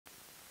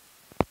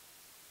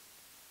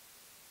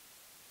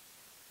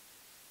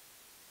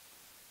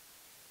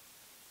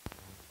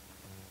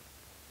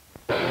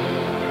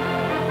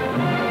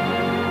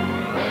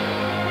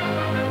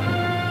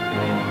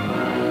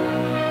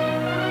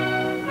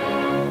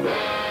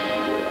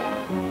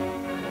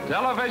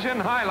television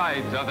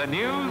highlights of the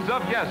news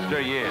of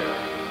yesteryear.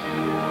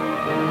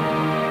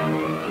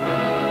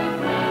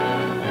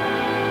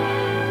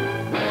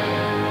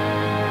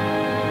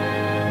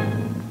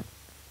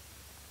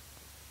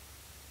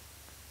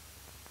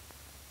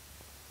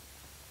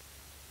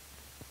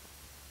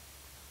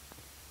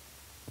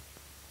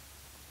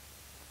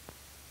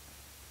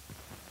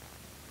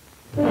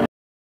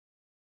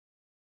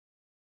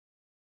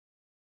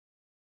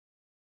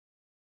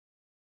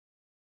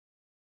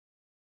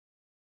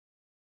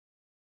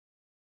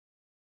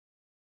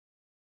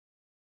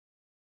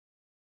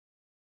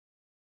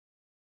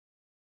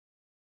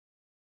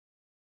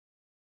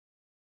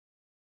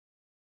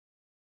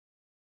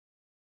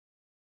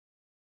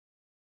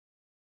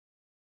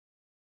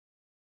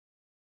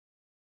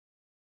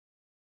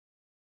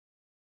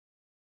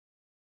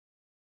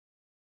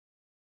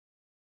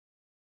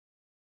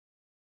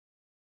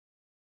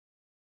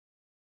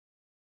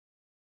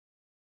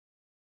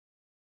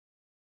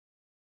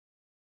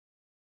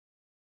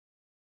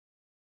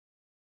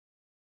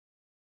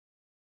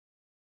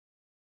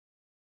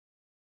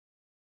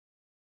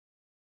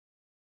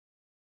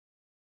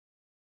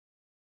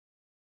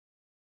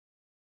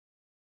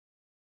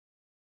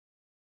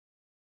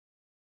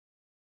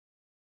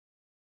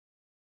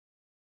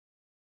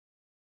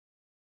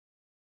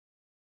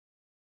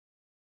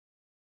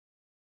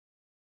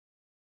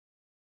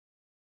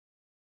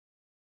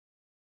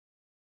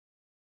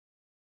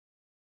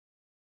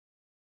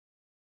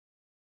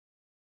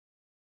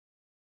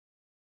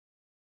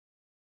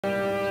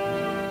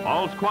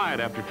 All's quiet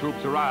after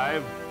troops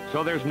arrive,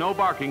 so there's no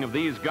barking of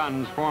these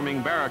guns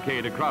forming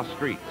barricade across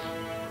streets.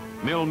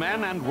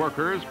 Millmen and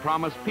workers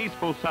promise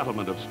peaceful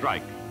settlement of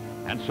strike,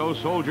 and so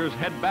soldiers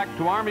head back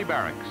to Army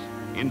barracks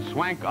in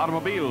swank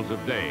automobiles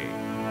of day.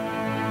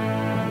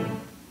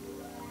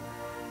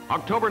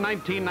 October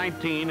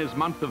 1919 is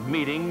month of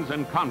meetings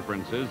and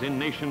conferences in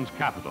nation's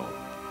capital.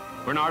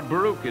 Bernard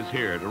Baruch is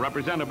here to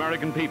represent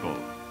American people.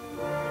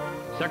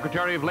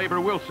 Secretary of Labor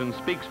Wilson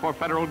speaks for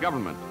federal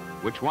government,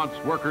 which wants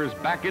workers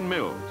back in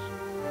mills.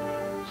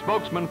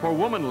 Spokesman for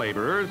woman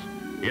laborers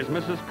is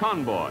Mrs.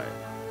 Conboy,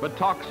 but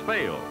talks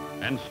fail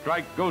and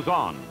strike goes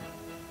on.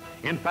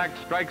 In fact,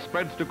 strike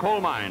spreads to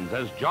coal mines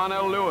as John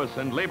L. Lewis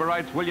and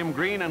laborites William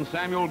Green and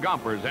Samuel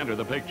Gompers enter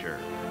the picture.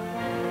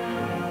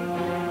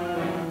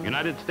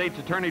 United States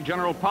Attorney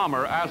General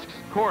Palmer asks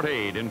court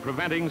aid in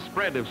preventing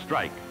spread of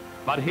strike.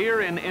 But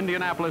here in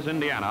Indianapolis,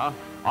 Indiana,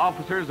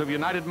 officers of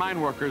United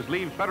Mine Workers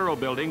leave federal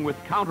building with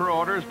counter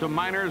orders to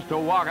miners to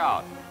walk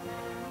out.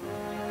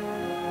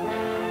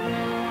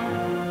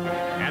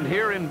 And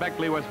here in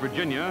Beckley, West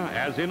Virginia,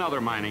 as in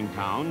other mining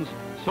towns,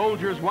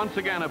 soldiers once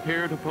again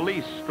appear to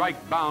police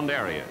strike-bound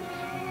areas.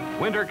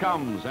 Winter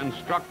comes and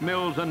struck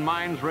mills and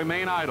mines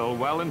remain idle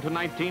well into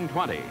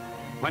 1920,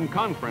 when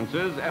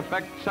conferences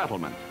effect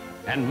settlement,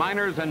 and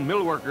miners and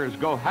mill workers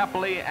go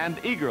happily and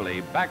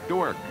eagerly back to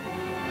work.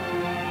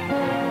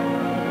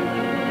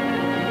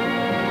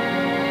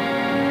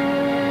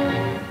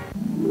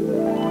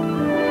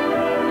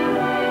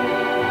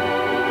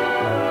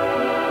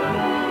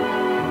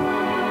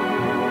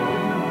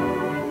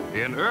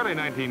 In early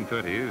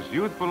 1930s,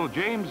 youthful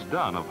James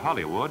Dunn of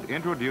Hollywood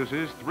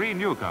introduces three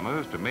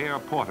newcomers to Mayor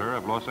Porter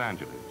of Los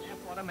Angeles. Mayor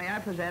Porter, may I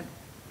present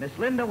Miss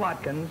Linda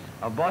Watkins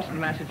of Boston,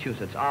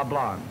 Massachusetts, our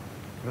blonde.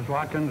 Miss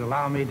Watkins,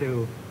 allow me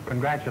to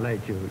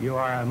congratulate you. You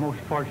are a most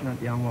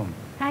fortunate young woman.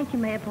 Thank you,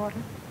 Mayor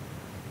Porter.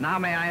 Now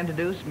may I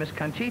introduce Miss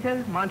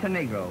Conchita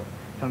Montenegro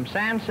from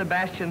San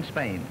Sebastian,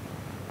 Spain.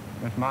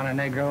 Miss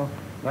Montenegro,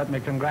 let me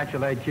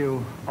congratulate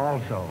you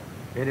also.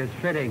 It is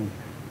fitting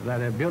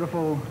that a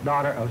beautiful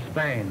daughter of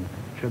Spain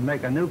should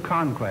make a new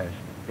conquest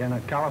in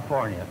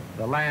California,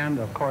 the land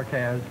of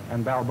Cortez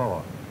and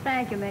Balboa.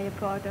 Thank you, Mayor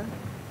Porter.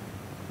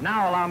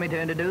 Now allow me to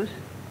introduce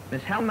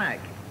Miss Helen Mack,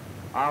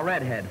 our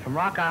redhead from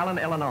Rock Island,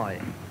 Illinois,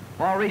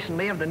 more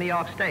recently of the New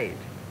York stage.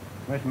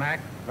 Miss Mack,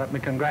 let me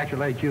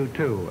congratulate you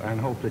too and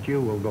hope that you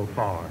will go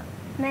far.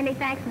 Many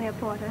thanks, Mayor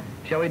Porter.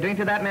 Shall we drink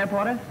to that, Mayor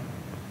Porter?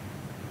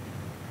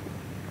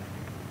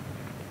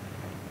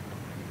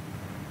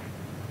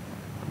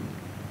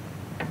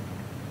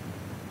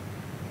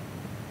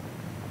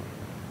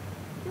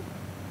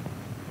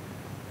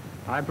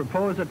 I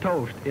propose a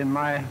toast in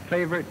my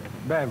favorite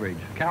beverage,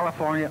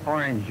 California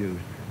orange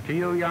juice. To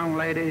you young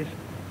ladies,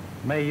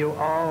 may you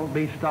all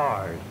be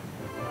stars.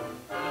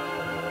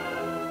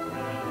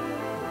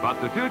 But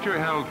the future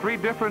held three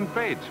different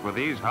fates for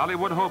these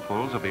Hollywood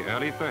hopefuls of the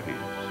early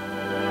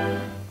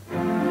 30s.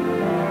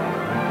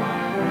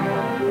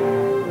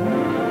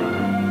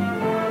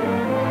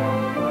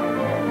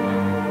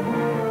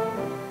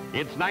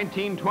 It's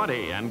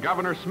 1920, and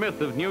Governor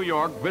Smith of New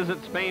York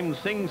visits famed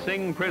Sing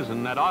Sing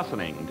prison at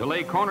Ossining to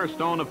lay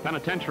cornerstone of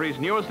penitentiary's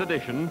newest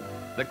addition,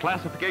 the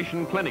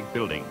Classification Clinic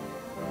building.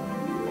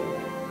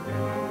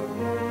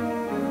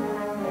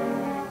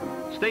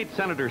 State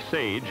Senator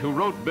Sage, who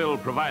wrote bill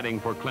providing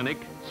for clinic,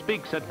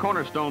 speaks at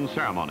cornerstone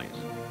ceremonies.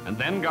 And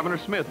then Governor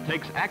Smith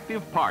takes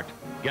active part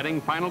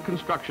getting final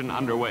construction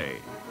underway.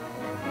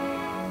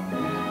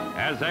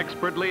 As As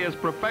expertly as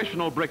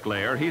professional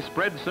bricklayer, he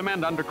spreads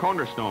cement under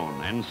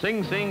cornerstone, and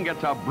Sing Sing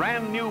gets a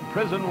brand new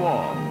prison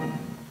wall.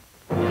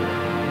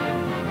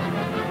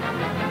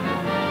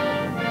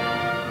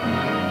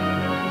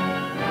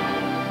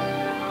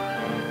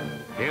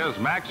 Here's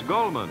Max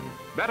Goldman,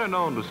 better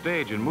known to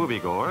stage and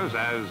moviegoers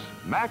as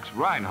Max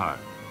Reinhardt.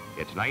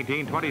 It's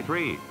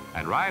 1923,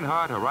 and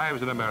Reinhardt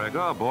arrives in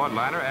America aboard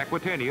liner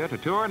Aquitania to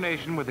tour a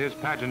nation with his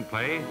pageant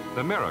play,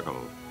 The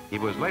Miracle. He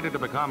was later to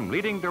become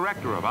leading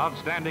director of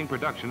outstanding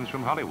productions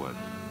from Hollywood.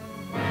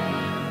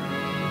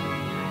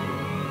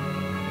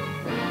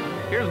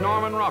 Here's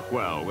Norman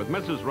Rockwell with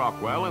Mrs.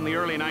 Rockwell in the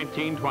early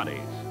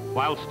 1920s.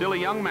 While still a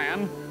young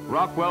man,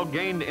 Rockwell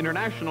gained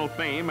international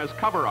fame as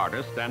cover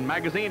artist and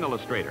magazine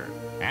illustrator,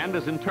 and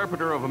as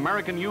interpreter of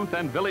American youth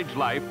and village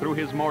life through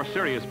his more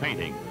serious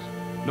paintings.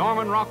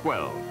 Norman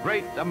Rockwell,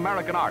 great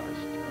American artist.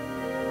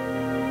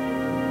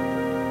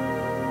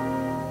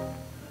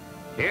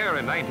 Here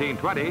in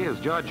 1920 is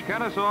Judge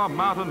Kenesaw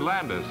Mountain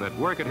Landis at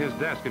work at his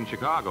desk in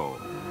Chicago.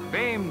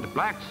 Famed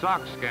black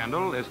sox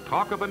scandal is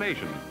talk of the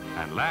nation,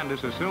 and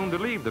Landis is soon to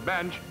leave the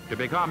bench to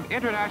become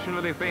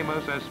internationally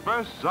famous as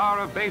first czar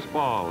of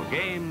baseball,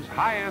 game's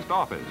highest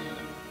office.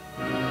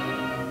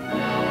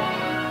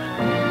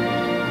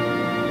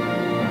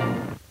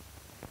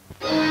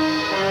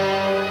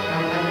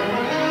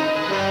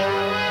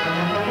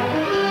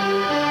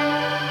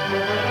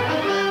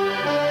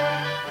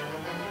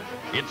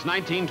 It's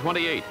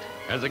 1928,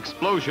 as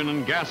explosion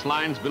in gas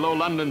lines below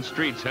London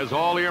streets has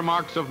all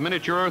earmarks of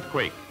miniature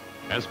earthquake,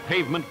 as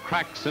pavement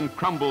cracks and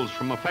crumbles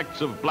from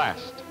effects of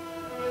blast.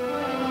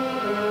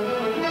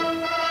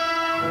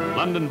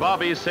 London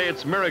bobbies say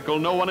it's a miracle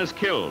no one is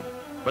killed,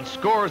 but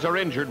scores are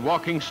injured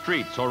walking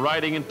streets or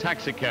riding in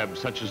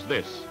taxicabs such as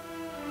this.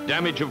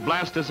 Damage of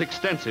blast is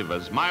extensive,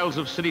 as miles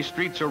of city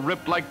streets are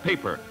ripped like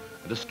paper,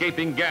 and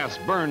escaping gas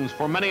burns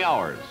for many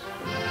hours.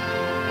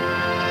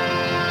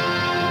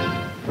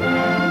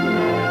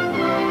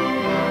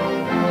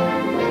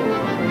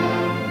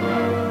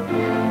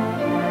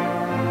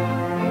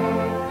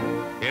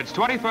 It's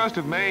 21st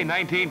of May,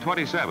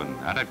 1927,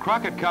 and at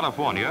Crockett,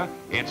 California,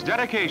 it's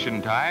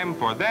dedication time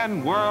for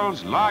then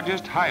world's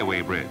largest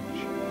highway bridge.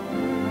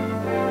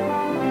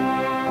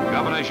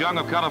 Governors Young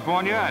of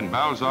California and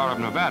Balzar of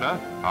Nevada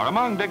are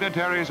among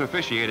dignitaries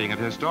officiating at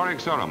historic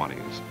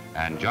ceremonies,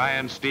 and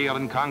giant steel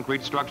and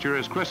concrete structure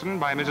is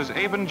christened by Mrs.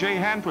 Avon J.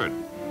 Hanford.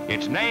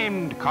 It's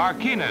named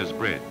Carquinez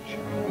Bridge.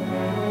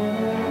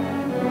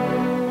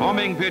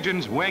 Homing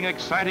pigeons wing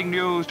exciting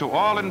news to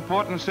all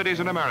important cities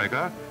in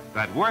America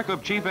that work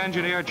of Chief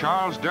Engineer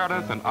Charles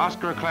Derleth and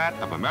Oscar Klatt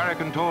of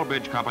American Toll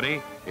Bridge Company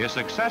is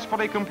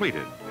successfully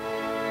completed.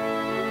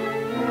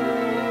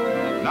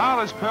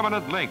 Now this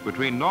permanent link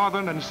between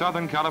northern and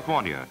southern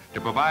California to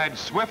provide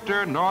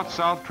swifter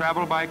north-south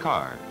travel by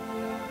car.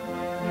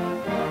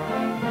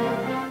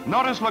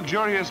 Notice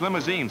luxurious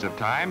limousines of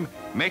time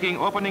making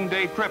opening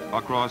day trip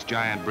across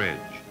Giant Bridge.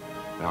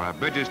 There are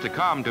bridges to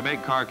come to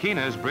make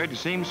Carquinez Bridge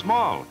seem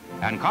small,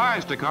 and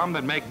cars to come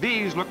that make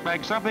these look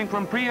like something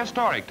from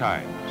prehistoric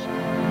times.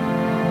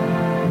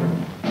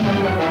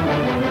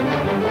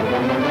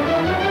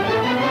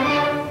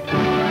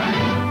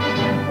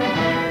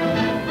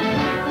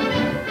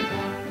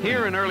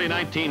 Here in early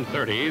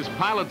 1930s,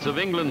 pilots of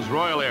England's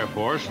Royal Air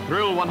Force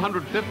thrill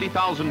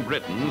 150,000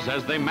 Britons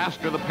as they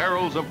master the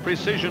perils of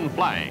precision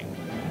flying.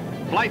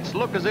 Flights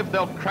look as if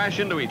they'll crash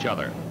into each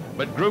other,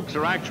 but groups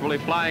are actually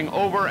flying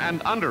over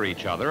and under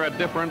each other at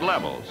different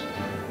levels.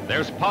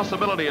 There's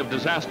possibility of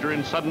disaster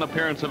in sudden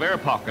appearance of air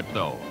pocket,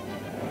 though.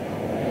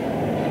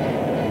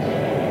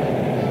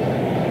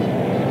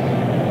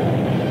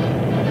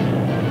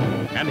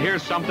 And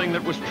here's something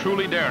that was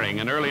truly daring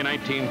in early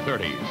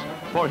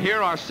 1930s. For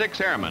here are 6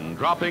 airmen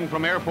dropping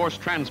from Air Force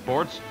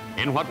transports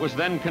in what was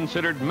then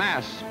considered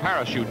mass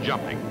parachute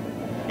jumping.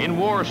 In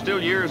war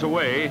still years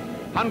away,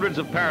 hundreds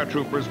of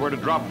paratroopers were to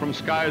drop from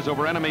skies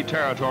over enemy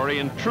territory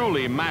in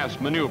truly mass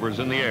maneuvers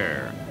in the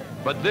air.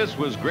 But this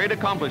was great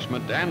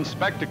accomplishment and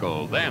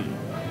spectacle then.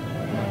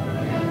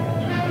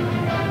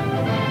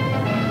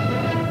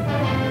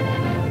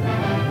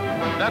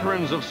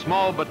 Veterans of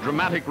small but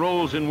dramatic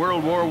roles in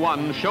World War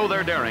I show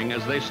their daring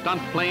as they stunt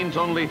planes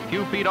only a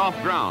few feet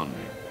off ground.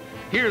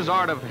 Here's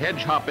art of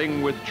hedge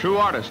hopping with true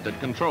artist at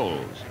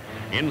controls.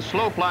 In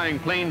slow-flying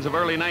planes of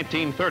early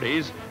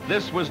 1930s,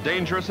 this was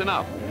dangerous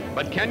enough.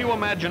 But can you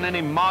imagine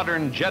any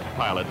modern jet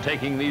pilot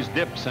taking these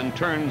dips and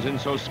turns in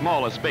so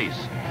small a space?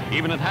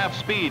 Even at half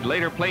speed,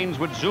 later planes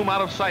would zoom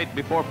out of sight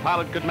before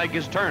pilot could make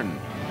his turn.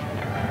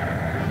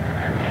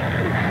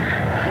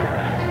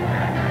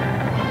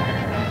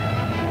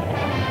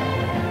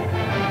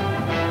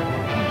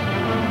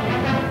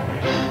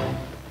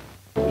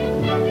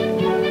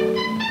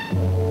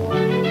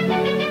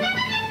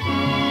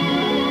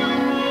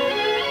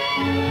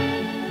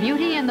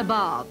 Beauty and the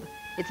Bob.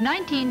 It's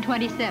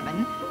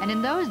 1927, and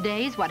in those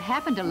days, what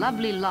happened to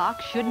lovely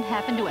locks shouldn't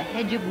happen to a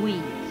hedge of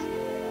weeds.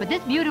 But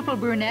this beautiful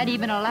brunette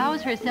even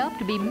allows herself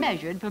to be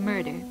measured for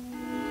murder.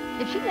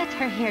 If she lets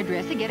her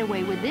hairdresser get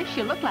away with this,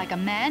 she'll look like a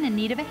man in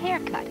need of a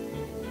haircut.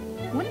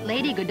 Wouldn't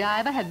Lady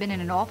Godiva have been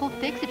in an awful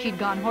fix if she'd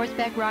gone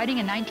horseback riding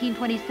in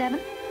 1927?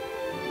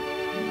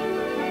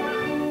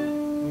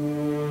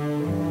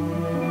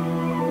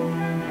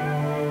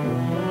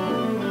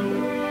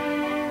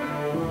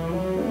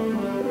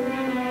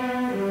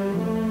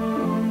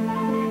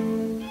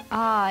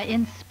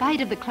 In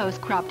spite of the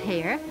close-cropped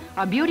hair,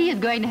 our beauty is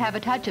going to have a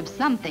touch of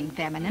something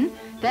feminine,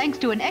 thanks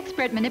to an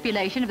expert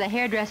manipulation of the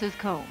hairdresser's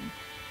comb.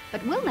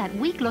 But will that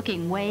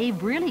weak-looking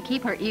wave really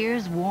keep her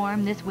ears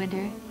warm this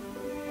winter?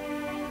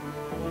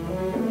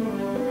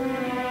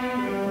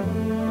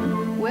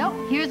 Well,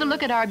 here's a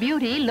look at our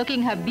beauty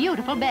looking her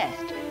beautiful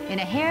best in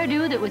a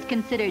hairdo that was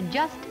considered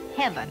just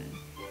heaven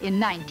in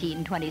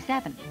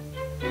 1927.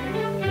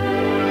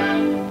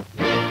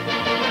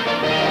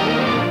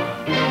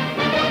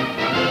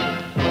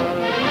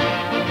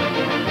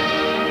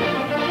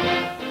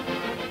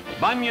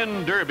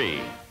 Bunion Derby.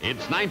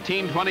 It's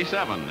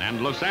 1927,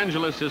 and Los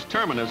Angeles is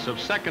terminus of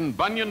second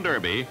Bunion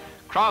Derby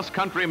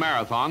cross-country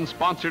marathon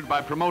sponsored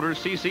by promoter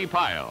C.C.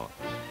 Pyle.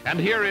 And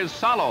here is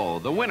Salo,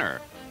 the winner,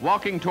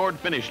 walking toward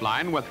finish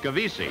line with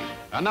Gavisi,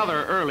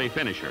 another early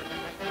finisher.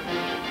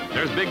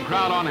 There's big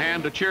crowd on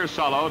hand to cheer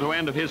Salo to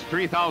end of his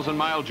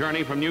 3,000-mile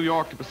journey from New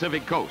York to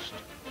Pacific Coast.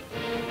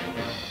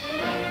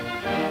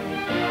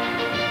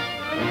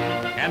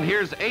 And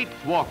here's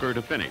eighth walker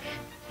to finish.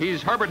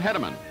 He's Herbert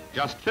Hedeman,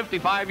 just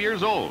 55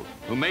 years old,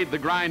 who made the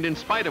grind in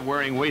spite of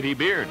wearing weighty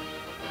beard.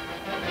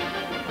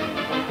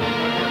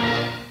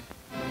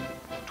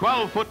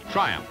 12-foot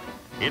triumph.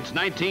 It's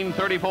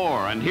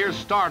 1934, and here's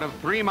start of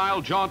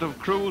 3-mile jaunt of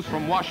crews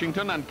from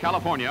Washington and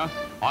California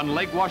on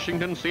Lake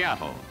Washington,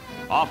 Seattle.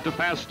 Off to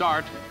fast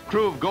start,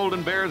 crew of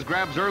Golden Bears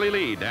grabs early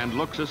lead and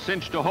looks a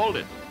cinch to hold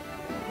it.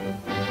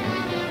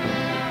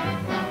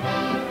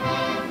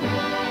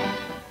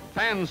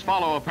 Fans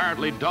follow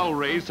apparently dull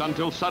race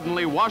until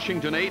suddenly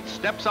Washington 8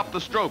 steps up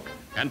the stroke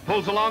and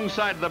pulls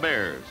alongside the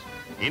Bears.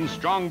 In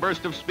strong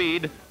burst of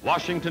speed,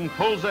 Washington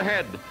pulls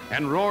ahead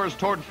and roars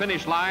toward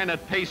finish line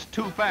at pace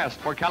too fast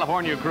for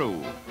California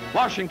crew.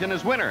 Washington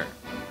is winner,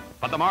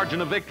 but the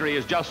margin of victory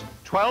is just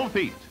 12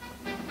 feet.